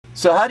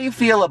So how do you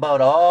feel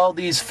about all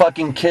these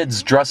fucking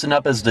kids dressing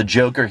up as the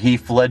Joker,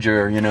 Heath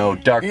Ledger, you know,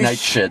 Dark Knight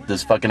shit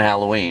this fucking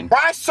Halloween?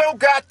 Why so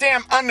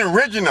goddamn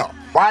unoriginal?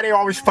 Why they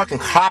always fucking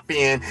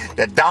copying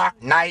the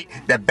Dark Knight,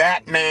 the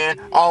Batman,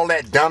 all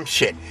that dumb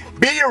shit?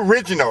 Be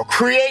original.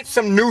 Create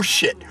some new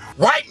shit.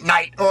 White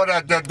Knight or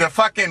the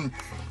fucking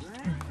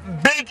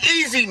Big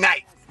Easy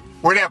Knight.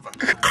 Whatever.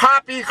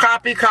 Copy,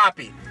 copy,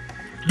 copy.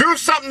 Do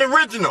something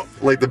original.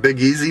 Like the Big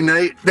Easy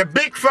Night? The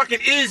Big fucking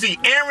Easy,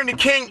 Aaron the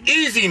King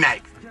Easy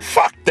Night.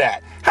 Fuck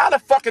that. How the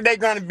fuck are they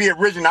gonna be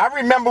original? I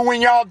remember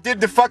when y'all did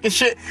the fucking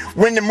shit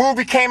when the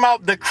movie came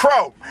out, The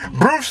Crow,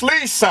 Bruce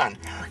Lee's son.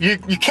 You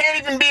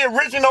can't even be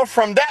original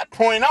from that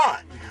point on.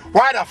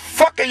 Why the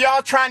fuck are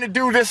y'all trying to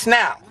do this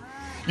now?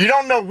 You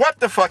don't know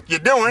what the fuck you're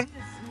doing,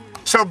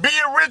 so be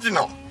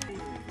original.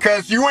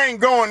 Cause you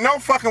ain't going no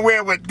fucking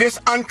where with this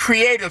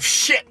uncreative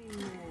shit.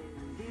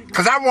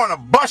 Cause I wanna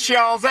bust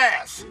y'all's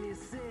ass.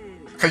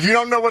 Cause you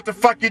don't know what the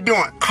fuck you're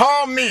doing.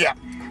 Call me up.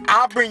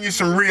 I'll bring you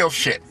some real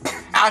shit.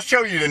 I'll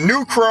show you the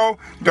new crow,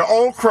 the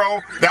old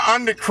crow, the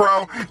under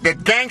crow, the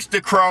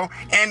gangster crow,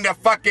 and the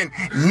fucking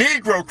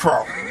Negro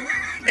crow.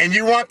 And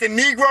you want the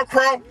Negro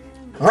crow?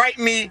 Write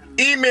me,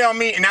 email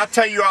me, and I'll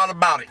tell you all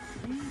about it.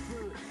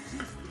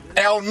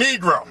 El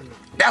Negro.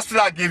 That's what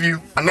I'll give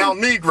you, an El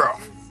Negro.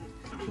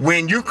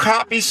 When you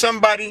copy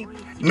somebody,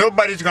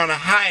 nobody's gonna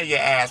hire your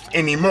ass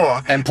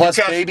anymore. And plus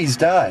babies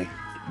die.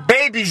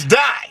 Babies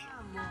die.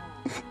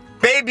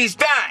 Babies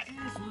die.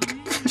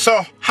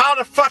 So how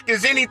the fuck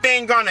is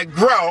anything gonna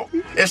grow?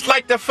 It's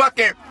like the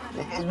fucking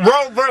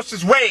Roe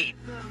versus Wade.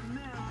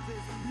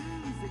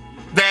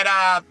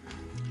 That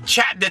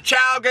the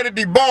child gonna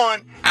be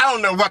born. I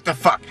don't know what the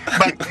fuck.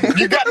 But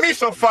you got me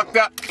so fucked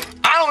up,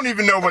 I don't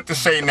even know what to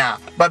say now.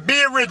 But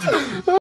be original.